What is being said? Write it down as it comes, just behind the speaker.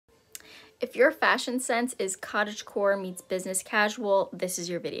If your fashion sense is cottagecore meets business casual, this is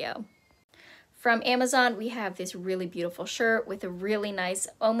your video. From Amazon, we have this really beautiful shirt with a really nice,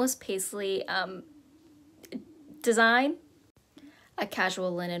 almost paisley design, a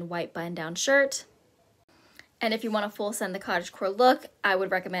casual linen white button-down shirt. And if you want a full send the cottagecore look, I would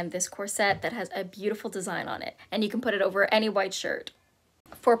recommend this corset that has a beautiful design on it, and you can put it over any white shirt.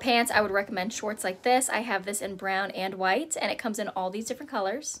 For pants, I would recommend shorts like this. I have this in brown and white, and it comes in all these different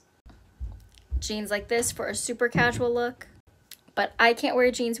colors. Jeans like this for a super casual look. But I can't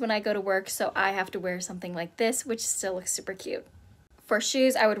wear jeans when I go to work, so I have to wear something like this, which still looks super cute. For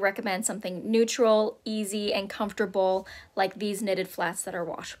shoes, I would recommend something neutral, easy, and comfortable, like these knitted flats that are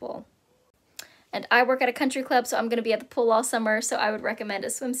washable. And I work at a country club, so I'm going to be at the pool all summer, so I would recommend a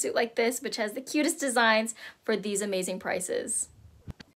swimsuit like this, which has the cutest designs for these amazing prices.